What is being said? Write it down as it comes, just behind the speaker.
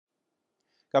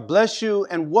God bless you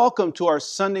and welcome to our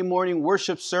Sunday morning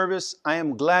worship service. I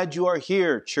am glad you are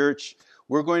here, church.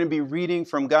 We're going to be reading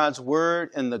from God's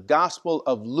Word in the Gospel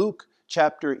of Luke,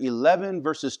 chapter 11,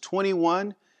 verses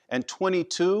 21 and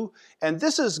 22. And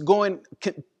this is going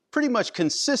pretty much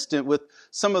consistent with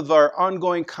some of our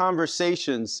ongoing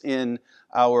conversations in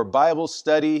our Bible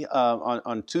study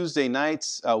on Tuesday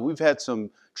nights. We've had some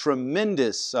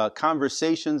tremendous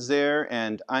conversations there,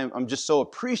 and I'm just so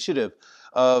appreciative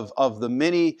of the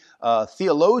many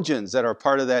theologians that are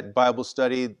part of that Bible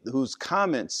study whose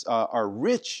comments are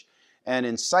rich and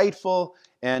insightful.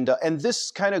 And this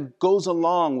kind of goes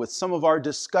along with some of our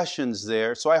discussions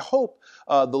there. So I hope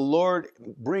the Lord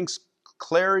brings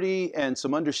clarity and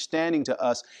some understanding to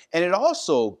us. And it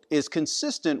also is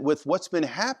consistent with what's been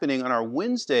happening on our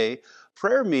Wednesday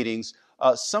prayer meetings,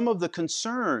 some of the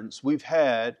concerns we've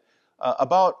had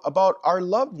about our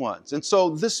loved ones. And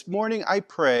so this morning I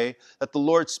pray that the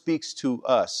Lord speaks to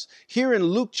us. Here in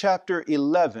Luke chapter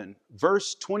 11,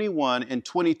 verse 21 and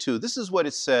 22, this is what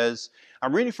it says.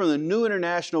 I'm reading from the New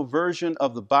International Version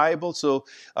of the Bible, so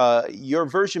your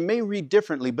version may read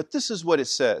differently, but this is what it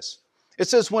says. It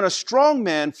says, when a strong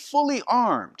man, fully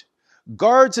armed,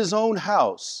 guards his own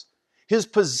house, his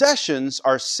possessions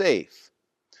are safe.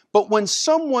 But when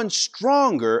someone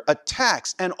stronger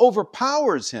attacks and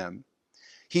overpowers him,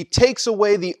 he takes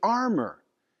away the armor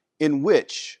in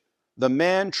which the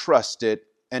man trusted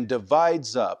and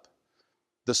divides up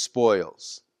the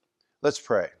spoils. Let's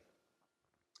pray.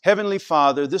 Heavenly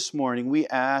Father, this morning we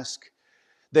ask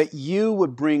that you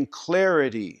would bring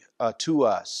clarity to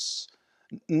us,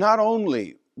 not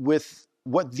only with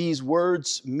what these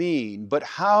words mean, but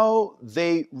how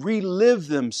they relive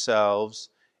themselves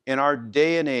in our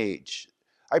day and age.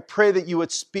 I pray that you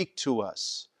would speak to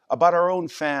us about our own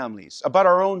families, about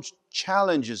our own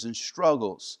challenges and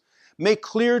struggles. Make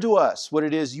clear to us what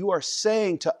it is you are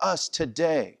saying to us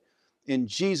today. In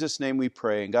Jesus' name we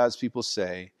pray, and God's people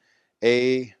say,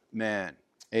 amen.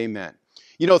 Amen.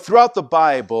 You know, throughout the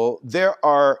Bible, there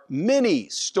are many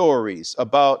stories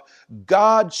about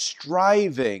God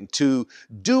striving to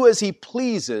do as he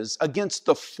pleases against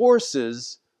the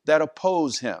forces that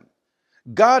oppose him.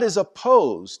 God is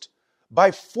opposed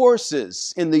by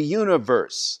forces in the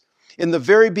universe. In the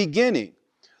very beginning,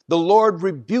 the Lord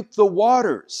rebuked the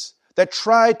waters that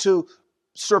tried to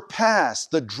surpass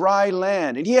the dry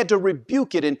land. And he had to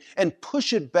rebuke it and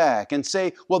push it back and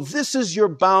say, well, this is your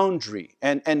boundary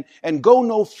and go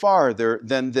no farther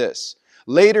than this.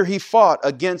 Later, he fought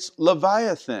against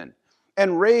Leviathan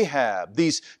and Rahab,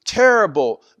 these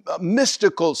terrible,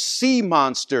 mystical sea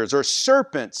monsters or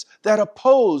serpents that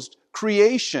opposed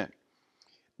creation.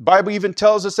 The Bible even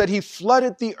tells us that he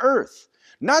flooded the earth,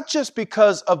 not just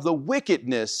because of the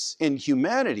wickedness in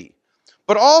humanity,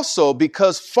 but also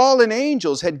because fallen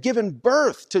angels had given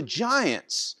birth to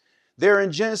giants there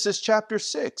in Genesis chapter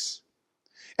 6.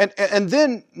 And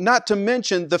then not to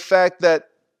mention the fact that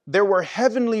there were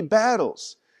heavenly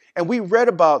battles. And we read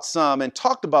about some and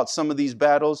talked about some of these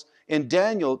battles in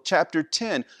Daniel chapter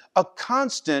 10, a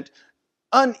constant,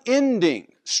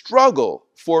 unending struggle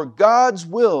for God's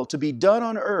will to be done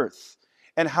on earth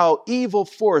and how evil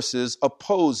forces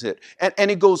oppose it.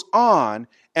 And it goes on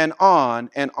and on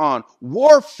and on.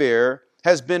 Warfare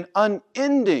has been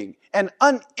unending, an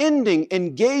unending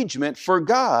engagement for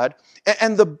God.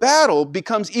 And the battle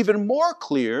becomes even more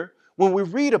clear when we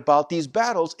read about these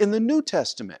battles in the New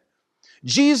Testament.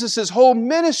 Jesus' whole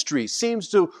ministry seems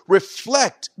to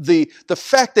reflect the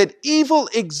fact that evil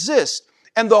exists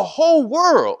and the whole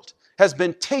world has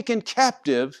been taken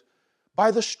captive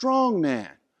by the strong man.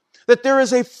 That there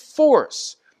is a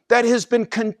force that has been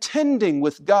contending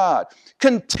with God,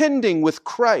 contending with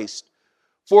Christ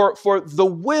for the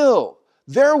will,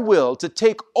 their will to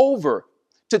take over,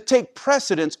 to take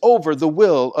precedence over the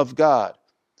will of God.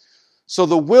 So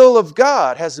the will of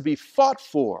God has to be fought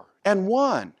for and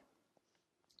won,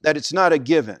 that it's not a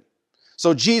given.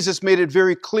 So Jesus made it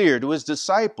very clear to his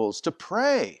disciples to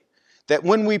pray, that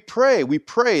when we pray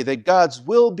that God's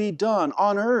will be done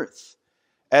on earth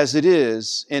as it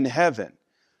is in heaven.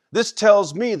 This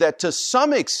tells me that to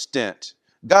some extent,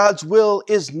 God's will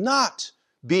is not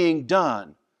being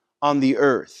done on the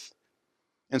earth.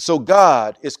 And so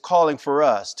God is calling for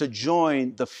us to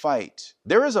join the fight.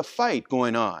 There is a fight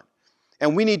going on,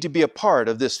 and we need to be a part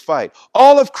of this fight.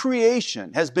 All of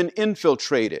creation has been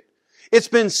infiltrated. It's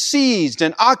been seized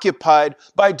and occupied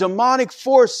by demonic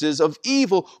forces of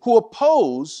evil who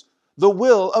oppose the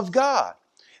will of God.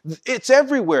 It's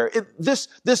everywhere.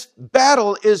 This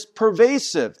battle is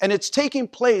pervasive, and it's taking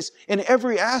place in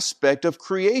every aspect of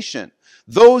creation.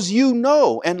 Those you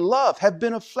know and love have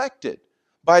been affected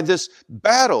by this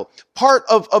battle. Part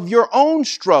of your own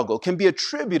struggle can be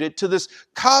attributed to this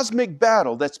cosmic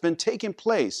battle that's been taking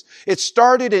place. It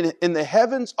started in the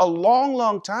heavens a long,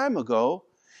 long time ago,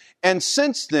 and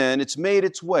since then it's made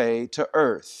its way to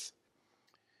earth.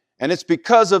 And it's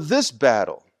because of this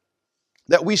battle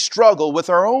that we struggle with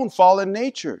our own fallen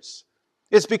natures.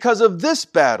 It's because of this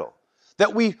battle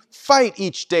that we fight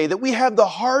each day, that we have the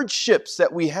hardships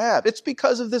that we have. It's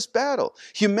because of this battle.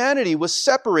 Humanity was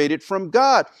separated from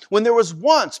God when there was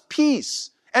once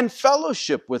peace and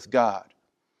fellowship with God.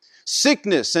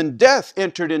 Sickness and death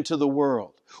entered into the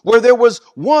world where there was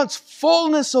once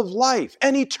fullness of life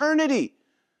and eternity,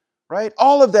 right?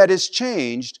 All of that is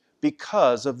changed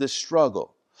because of this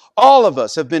struggle. All of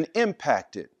us have been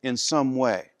impacted in some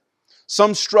way.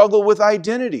 Some struggle with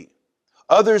identity.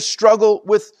 Others struggle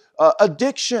with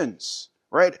addictions,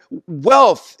 right?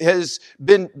 Wealth has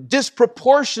been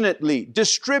disproportionately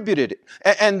distributed,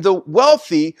 and the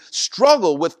wealthy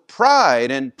struggle with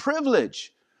pride and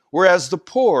privilege, whereas the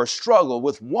poor struggle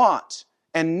with want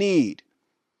and need.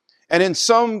 And in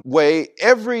some way,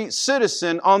 every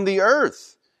citizen on the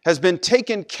earth has been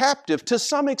taken captive to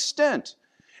some extent.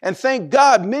 And thank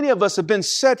God, many of us have been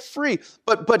set free.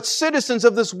 But citizens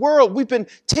of this world, we've been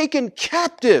taken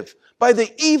captive by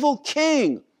the evil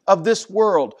king of this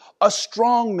world, a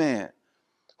strong man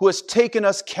who has taken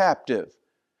us captive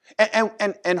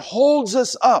and holds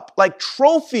us up like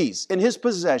trophies in his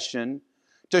possession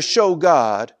to show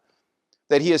God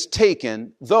that he has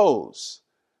taken those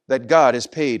that God has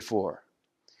paid for.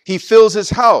 He fills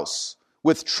his house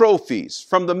with trophies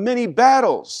from the many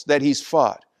battles that he's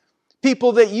fought.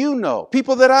 People that you know,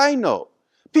 people that I know,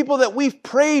 people that we've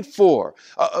prayed for,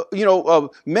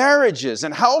 marriages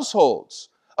and households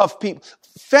of people,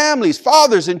 families,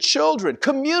 fathers and children,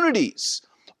 communities,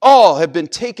 all have been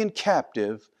taken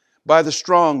captive by the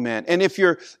strong man. And if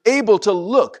you're able to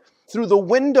look through the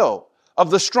window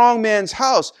of the strong man's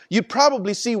house, you'd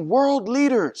probably see world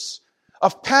leaders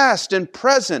of past and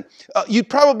present. You'd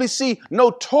probably see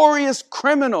notorious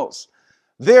criminals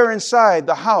there inside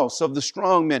the house of the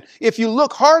strong man. If you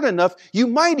look hard enough, you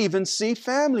might even see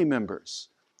family members,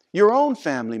 your own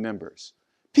family members,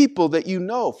 people that you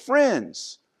know,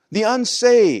 friends, the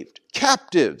unsaved,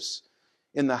 captives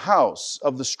in the house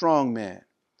of the strong man,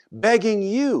 begging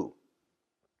you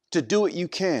to do what you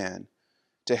can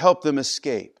to help them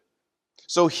escape.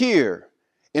 So here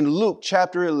in Luke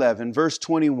chapter 11, verse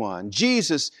 21,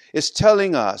 Jesus is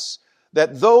telling us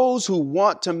that those who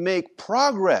want to make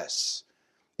progress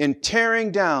in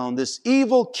tearing down this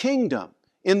evil kingdom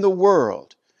in the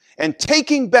world and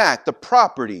taking back the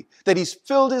property that he's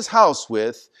filled his house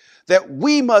with, that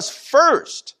we must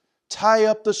first tie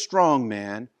up the strong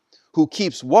man who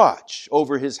keeps watch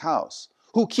over his house,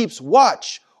 who keeps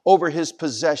watch over his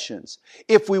possessions.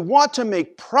 If we want to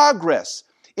make progress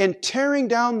in tearing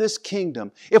down this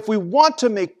kingdom, if we want to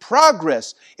make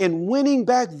progress in winning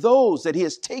back those that he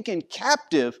has taken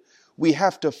captive, we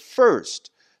have to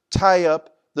first tie up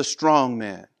the strong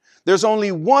man. There's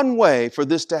only one way for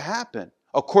this to happen,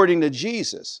 according to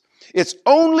Jesus. It's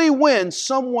only when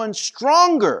someone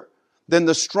stronger than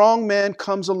the strong man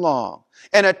comes along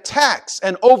and attacks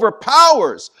and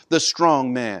overpowers the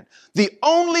strong man. The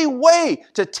only way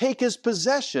to take his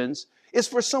possessions is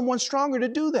for someone stronger to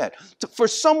do that, for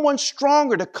someone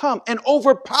stronger to come and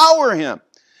overpower him.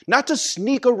 Not to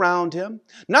sneak around him,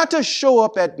 not to show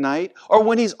up at night or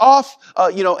when he's off,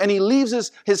 and he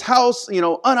leaves his house,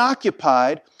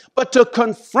 unoccupied, but to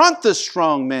confront the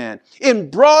strong man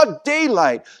in broad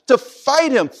daylight, to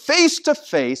fight him face to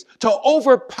face, to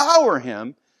overpower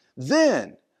him.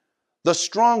 Then the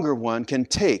stronger one can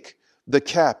take the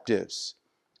captives.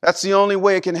 That's the only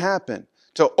way it can happen,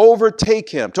 to overtake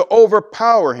him, to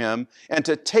overpower him, and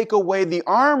to take away the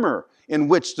armor in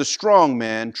which the strong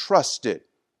man trusted.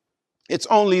 It's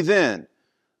only then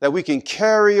that we can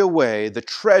carry away the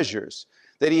treasures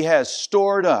that he has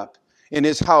stored up in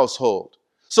his household.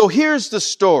 So here's the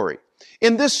story.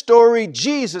 In this story,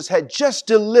 Jesus had just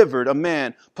delivered a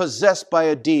man possessed by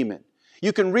a demon.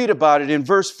 You can read about it in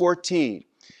verse 14.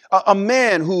 A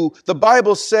man who the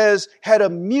Bible says had a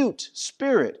mute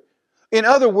spirit. In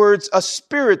other words, a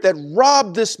spirit that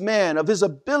robbed this man of his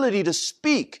ability to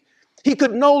speak. He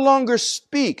could no longer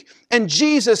speak. And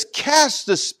Jesus cast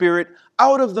the spirit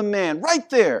out of the man right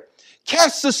there.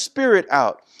 Cast the spirit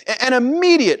out. And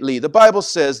immediately, the Bible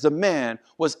says, the man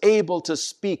was able to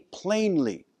speak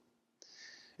plainly.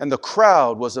 And the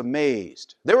crowd was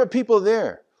amazed. There were people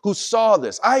there who saw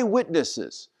this,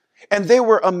 eyewitnesses, and they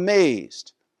were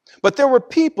amazed. But there were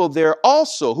people there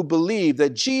also who believed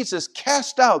that Jesus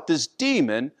cast out this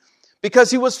demon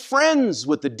because he was friends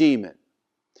with the demon.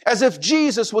 as if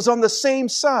Jesus was on the same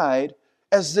side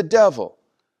as the devil.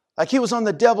 Like he was on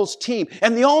the devil's team.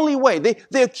 And the only way,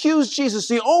 they accused Jesus,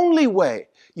 the only way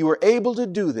you were able to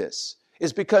do this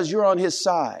is because you're on his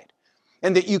side.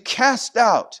 And that you cast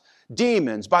out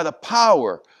demons by the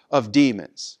power of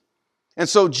demons. And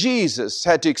so Jesus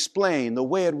had to explain the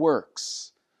way it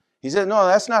works. He said, no,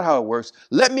 that's not how it works.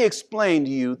 Let me explain to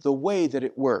you the way that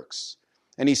it works.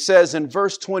 And he says in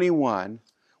verse 21,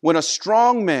 when a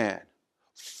strong man,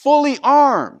 fully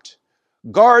armed,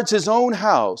 guards his own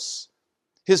house,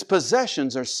 his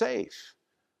possessions are safe.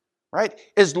 Right?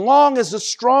 As long as the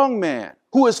strong man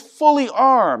who is fully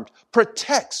armed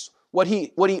protects what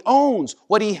he owns,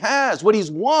 what he has, what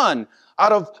he's won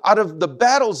out of the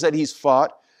battles that he's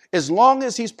fought, as long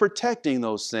as he's protecting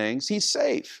those things, he's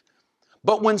safe.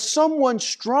 But when someone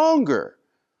stronger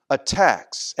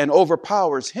attacks and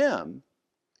overpowers him,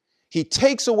 he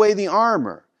takes away the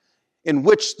armor in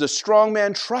which the strong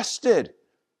man trusted,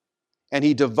 and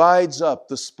he divides up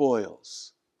the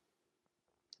spoils.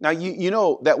 Now, you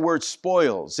know that word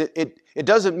spoils. It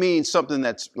doesn't mean something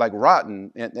that's like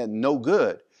rotten and no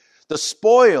good. The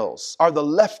spoils are the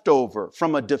leftover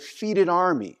from a defeated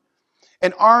army.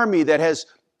 An army that has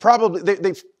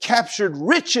they've captured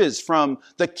riches from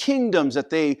the kingdoms that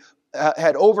they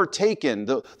had overtaken,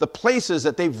 the places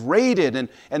that they've raided,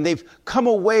 and they've come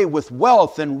away with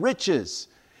wealth and riches.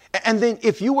 And then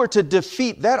if you were to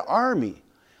defeat that army,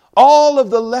 all of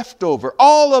the leftover,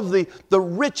 all of the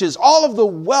riches, all of the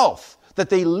wealth that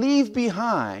they leave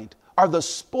behind are the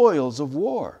spoils of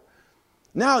war.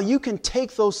 Now you can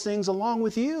take those things along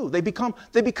with you. They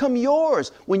become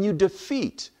yours when you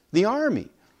defeat the army.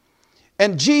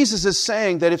 And Jesus is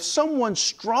saying that if someone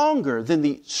stronger than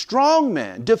the strong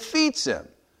man defeats him,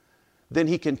 then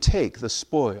he can take the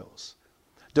spoils,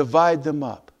 divide them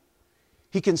up.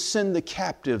 He can send the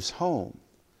captives home.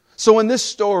 So in this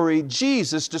story,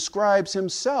 Jesus describes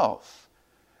himself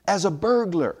as a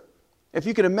burglar. If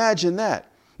you can imagine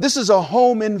that. This is a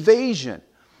home invasion.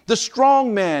 The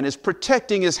strong man is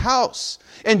protecting his house.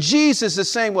 And Jesus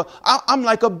is saying, well, I'm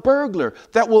like a burglar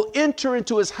that will enter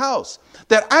into his house,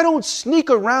 that I don't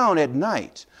sneak around at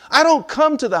night. I don't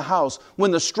come to the house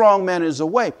when the strong man is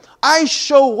away. I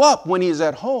show up when he's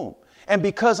at home. And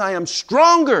because I am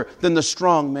stronger than the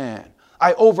strong man,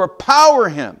 I overpower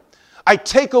him. I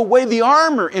take away the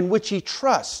armor in which he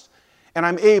trusts, and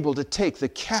I'm able to take the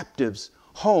captives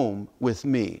home with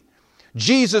me.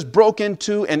 Jesus broke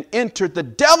into and entered the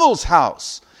devil's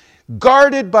house,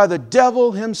 guarded by the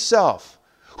devil himself,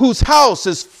 whose house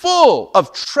is full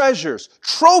of treasures,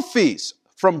 trophies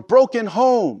from broken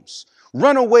homes,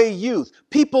 runaway youth,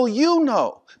 people you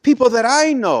know, people that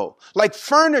I know. Like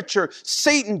furniture,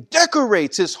 Satan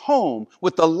decorates his home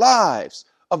with the lives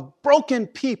of broken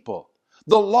people,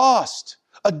 the lost,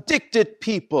 addicted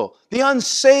people, the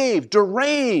unsaved,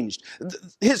 deranged.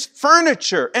 His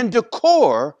furniture and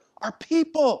decor are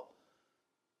people.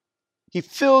 He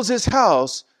fills his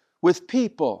house with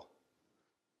people.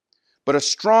 But a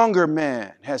stronger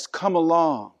man has come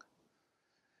along.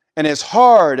 And as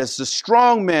hard as the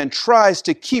strong man tries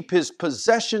to keep his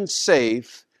possessions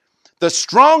safe, the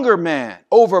stronger man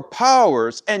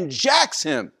overpowers and jacks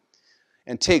him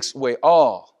and takes away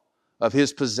all of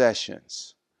his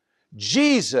possessions.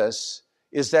 Jesus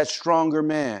is that stronger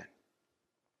man.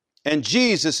 And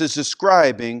Jesus is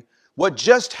describing what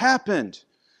just happened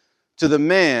to the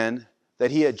man that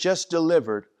he had just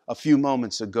delivered a few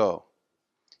moments ago.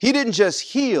 He didn't just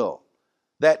heal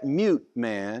that mute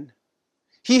man.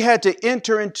 He had to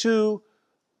enter into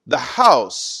the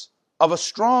house of a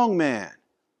strong man,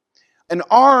 an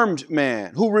armed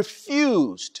man who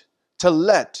refused to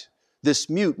let this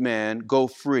mute man go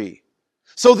free.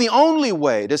 So the only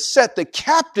way to set the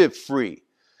captive free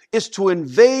is to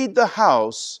invade the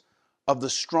house of the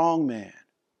strong man,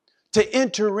 to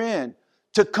enter in,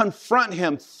 to confront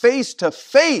him face to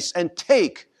face and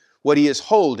take what he is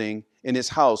holding in his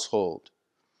household.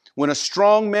 When a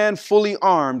strong man fully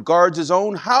armed guards his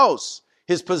own house,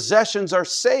 his possessions are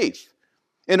safe.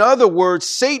 In other words,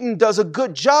 Satan does a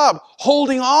good job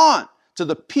holding on to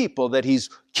the people that he's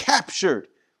captured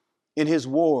in his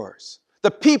wars,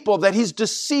 the people that he's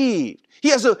deceived. He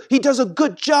does a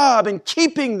good job in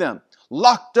keeping them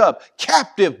locked up,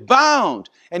 captive, bound,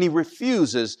 and he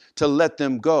refuses to let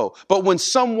them go. But when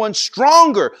someone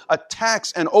stronger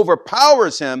attacks and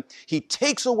overpowers him, he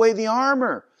takes away the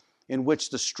armor in which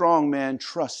the strong man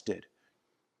trusted,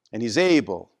 and he's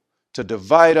able to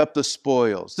divide up the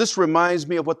spoils. This reminds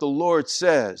me of what the Lord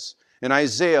says in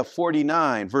Isaiah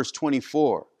 49, verse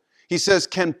 24. He says,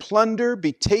 "Can plunder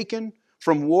be taken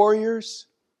from warriors,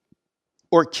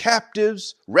 or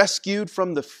captives rescued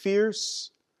from the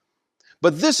fierce?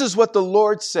 But this is what the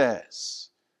Lord says.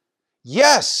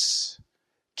 Yes,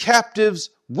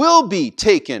 captives will be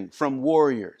taken from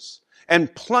warriors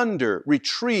and plunder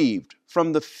retrieved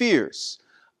from the fierce.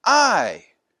 I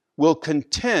will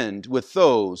contend with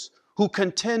those who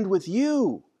contend with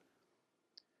you,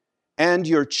 and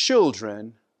your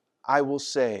children I will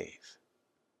save.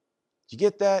 You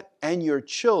get that? And your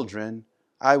children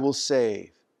I will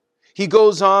save. He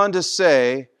goes on to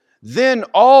say, then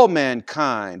all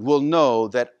mankind will know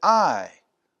that I,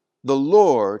 the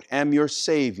Lord, am your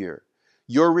Savior,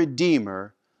 your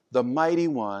Redeemer, the mighty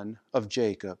one of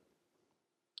Jacob.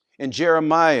 In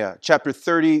Jeremiah chapter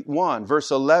 31,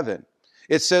 verse 11,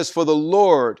 it says, for the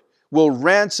Lord will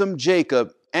ransom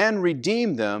Jacob and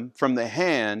redeem them from the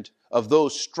hand of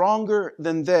those stronger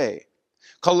than they.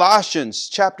 Colossians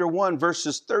chapter 1,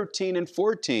 verses 13 and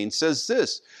 14 says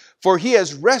this, for he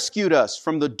has rescued us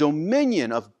from the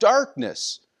dominion of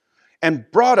darkness and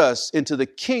brought us into the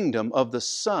kingdom of the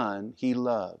Son he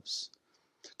loves.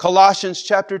 Colossians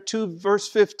chapter 2, verse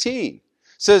 15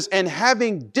 says, and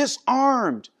having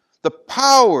disarmed the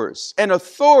powers and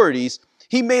authorities,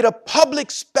 he made a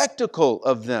public spectacle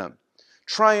of them,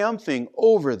 triumphing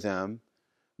over them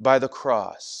by the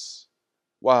cross.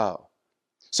 Wow.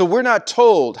 So we're not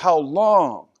told how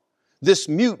long this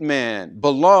mute man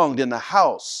belonged in the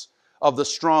house of the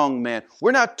strong man.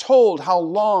 We're not told how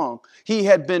long he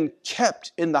had been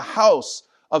kept in the house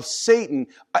of Satan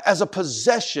as a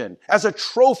possession, as a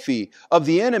trophy of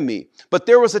the enemy. But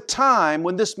there was a time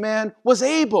when this man was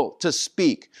able to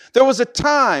speak. There was a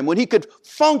time when he could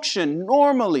function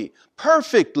normally,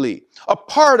 perfectly, a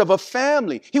part of a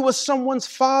family. He was someone's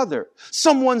father,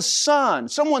 someone's son,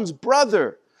 someone's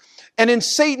brother. And in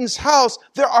Satan's house,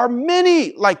 there are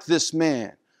many like this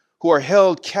man who are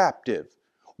held captive,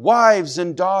 wives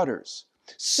and daughters,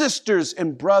 sisters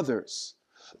and brothers,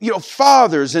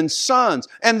 fathers and sons.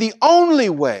 And the only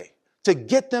way to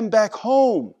get them back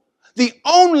home, the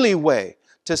only way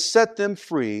to set them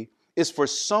free is for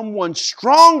someone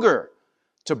stronger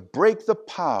to break the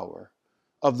power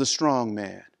of the strong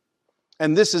man.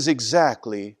 And this is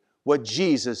exactly what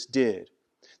Jesus did.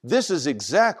 This is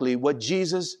exactly what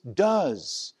Jesus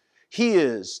does. He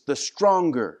is the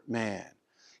stronger man.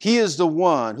 He is the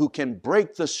one who can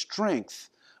break the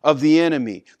strength of the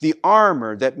enemy. The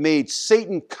armor that made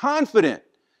Satan confident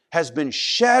has been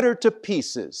shattered to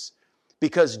pieces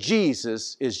because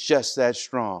Jesus is just that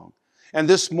strong. And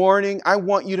this morning, I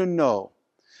want you to know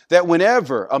that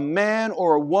whenever a man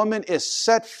or a woman is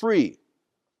set free,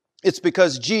 it's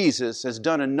because Jesus has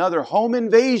done another home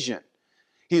invasion.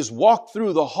 He has walked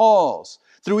through the halls,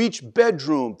 through each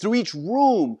bedroom, through each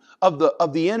room of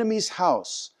the enemy's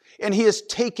house. And he is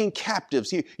taking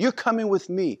captives. You're coming with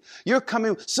me. You're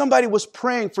coming. Somebody was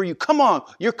praying for you. Come on,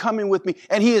 you're coming with me.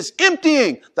 And he is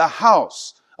emptying the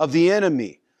house of the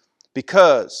enemy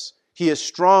because he is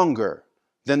stronger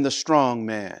than the strong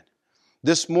man.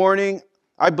 This morning,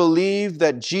 I believe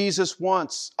that Jesus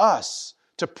wants us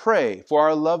to pray for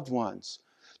our loved ones.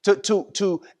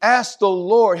 To ask the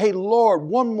Lord, hey, Lord,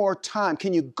 one more time,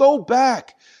 can you go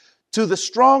back to the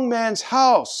strong man's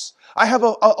house? I have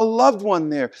a loved one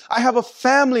there. I have a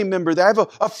family member there. I have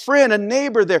a friend, a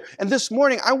neighbor there. And this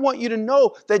morning, I want you to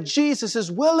know that Jesus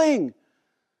is willing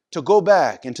to go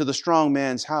back into the strong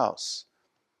man's house.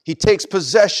 He takes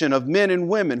possession of men and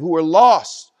women who are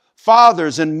lost,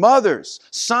 fathers and mothers,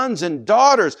 sons and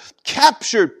daughters,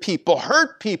 captured people,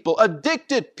 hurt people,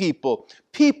 addicted people,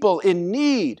 people in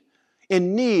need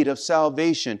of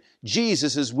salvation.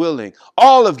 Jesus is willing.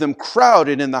 All of them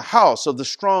crowded in the house of the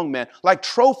strong man, like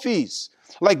trophies,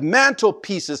 like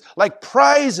mantelpieces, like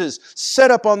prizes set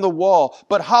up on the wall.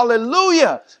 But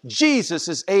hallelujah, Jesus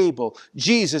is able.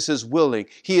 Jesus is willing.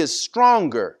 He is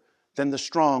stronger than the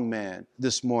strong man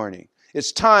this morning.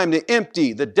 It's time to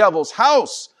empty the devil's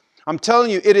house. I'm telling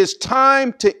you, it is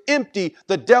time to empty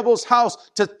the devil's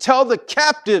house, to tell the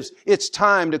captives it's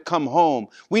time to come home.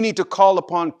 We need to call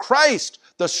upon Christ,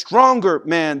 the stronger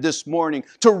man, this morning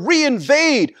to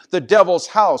reinvade the devil's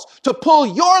house, to pull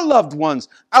your loved ones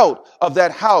out of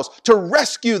that house, to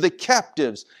rescue the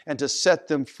captives and to set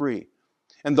them free.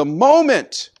 And the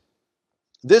moment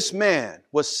this man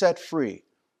was set free,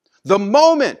 the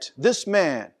moment this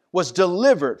man was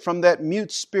delivered from that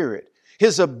mute spirit,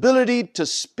 his ability to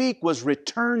speak was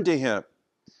returned to him.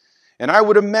 And I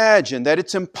would imagine that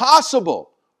it's impossible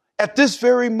at this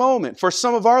very moment for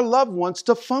some of our loved ones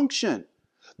to function.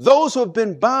 Those who have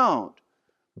been bound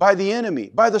by the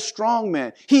enemy, by the strong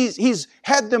man, he's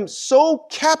had them so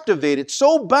captivated,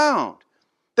 so bound,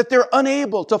 that they're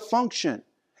unable to function.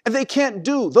 And they can't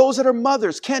do, those that are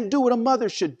mothers can't do what a mother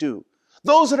should do.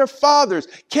 Those that are fathers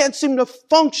can't seem to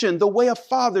function the way a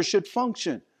father should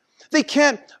function. They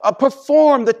can't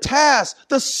perform the tasks,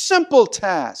 the simple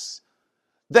tasks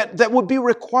that would be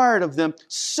required of them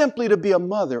simply to be a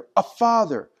mother, a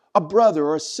father, a brother,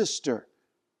 or a sister.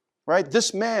 Right?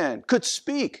 This man could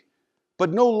speak,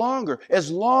 but no longer.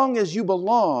 As long as you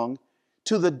belong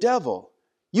to the devil,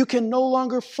 you can no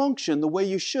longer function the way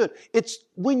you should. It's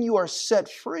when you are set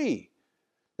free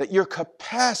that your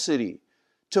capacity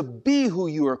to be who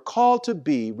you are called to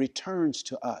be returns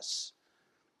to us.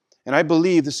 And I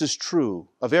believe this is true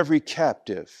of every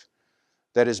captive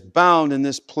that is bound in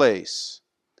this place.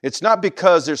 It's not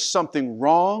because there's something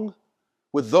wrong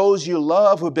with those you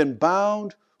love who have been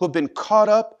bound, who have been caught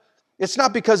up. It's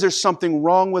not because there's something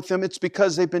wrong with them. It's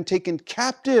because they've been taken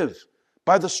captive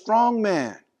by the strong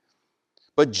man.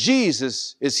 But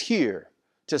Jesus is here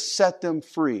to set them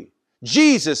free.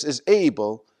 Jesus is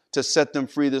able to set them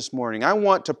free this morning. I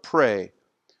want to pray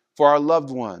for our loved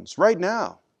ones right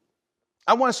now.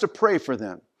 I want us to pray for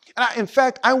them. In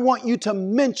fact, I want you to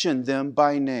mention them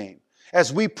by name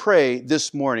as we pray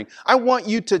this morning. I want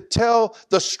you to tell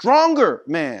the stronger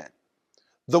man,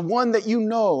 the one that you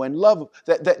know and love,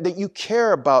 that you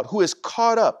care about, who is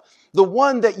caught up, the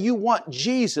one that you want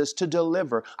Jesus to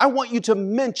deliver. I want you to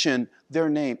mention their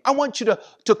name. I want you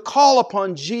to call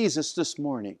upon Jesus this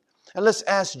morning. And let's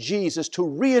ask Jesus to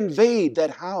reinvade that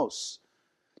house,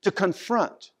 to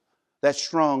confront that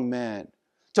strong man,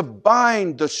 to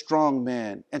bind the strong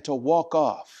man, and to walk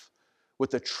off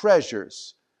with the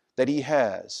treasures that he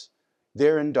has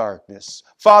there in darkness.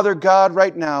 Father God,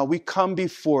 right now we come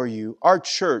before you, our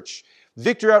church,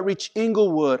 Victory Outreach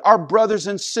Inglewood, our brothers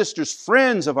and sisters,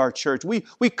 friends of our church.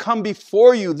 We come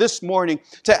before you this morning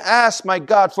to ask, my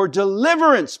God, for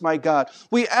deliverance, my God.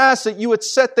 We ask that you would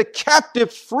set the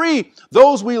captive free,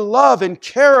 those we love and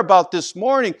care about this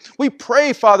morning. We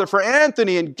pray, Father, for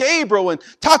Anthony and Gabriel and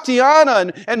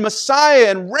Tatiana and Messiah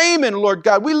and Raymond, Lord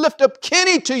God. We lift up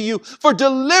Kenny to you for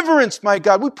deliverance, my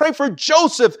God. We pray for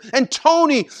Joseph and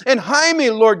Tony and Jaime,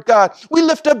 Lord God. We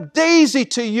lift up Daisy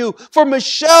to you for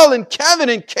Michelle and Kevin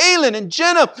and Kaylin and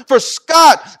Jenna, for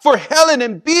Scott, for Helen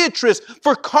and Beatrice,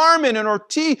 for Carmen and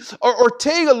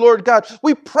Ortega, Lord God.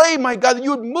 We pray, my God, that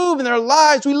you would move in their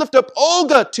lives. We lift up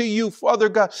Olga to you, Father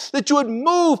God, that you would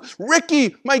move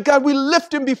Ricky, my God. We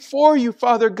lift him before you,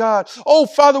 Father God. Oh,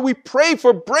 Father, we pray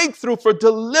for breakthrough, for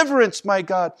deliverance, my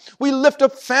God. We lift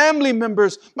up family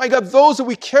members, my God, those that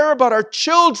we care about, our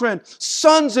children,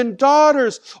 sons and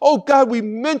daughters. Oh, God, we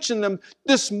mention them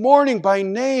this morning by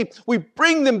name. We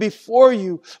bring them before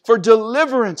you for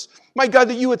deliverance. My God,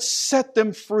 that you would set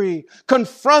them free,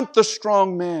 confront the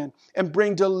strong man, and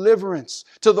bring deliverance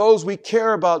to those we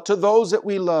care about, to those that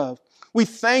we love. We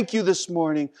thank you this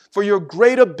morning for your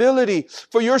great ability,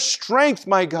 for your strength,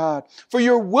 my God, for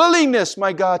your willingness,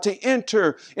 my God, to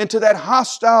enter into that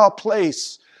hostile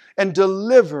place and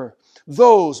deliver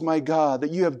those, my God,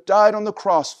 that you have died on the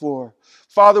cross for.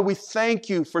 Father, we thank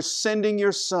you for sending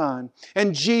your Son.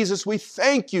 And Jesus, we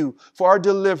thank you for our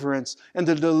deliverance and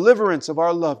the deliverance of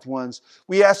our loved ones.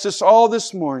 We ask this all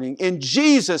this morning in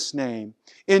Jesus' name.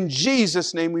 In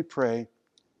Jesus' name we pray.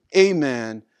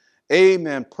 Amen.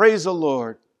 Amen. Praise the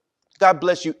Lord. God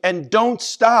bless you. And don't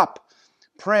stop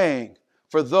praying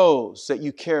for those that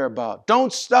you care about.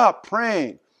 Don't stop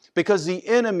praying, because the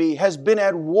enemy has been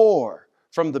at war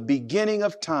from the beginning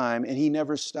of time, and he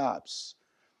never stops.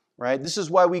 Right? This is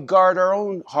why we guard our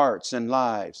own hearts and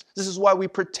lives. This is why we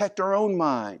protect our own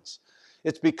minds.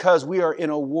 It's because we are in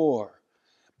a war.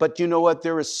 But you know what?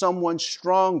 There is someone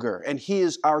stronger, and he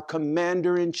is our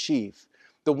commander-in-chief,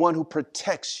 the one who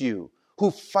protects you, who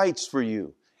fights for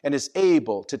you, and is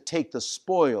able to take the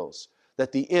spoils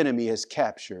that the enemy has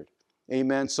captured.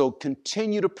 Amen. So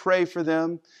continue to pray for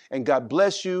them, and God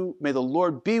bless you. May the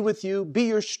Lord be with you, be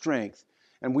your strength.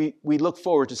 And we look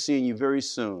forward to seeing you very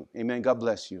soon. Amen. God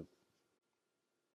bless you.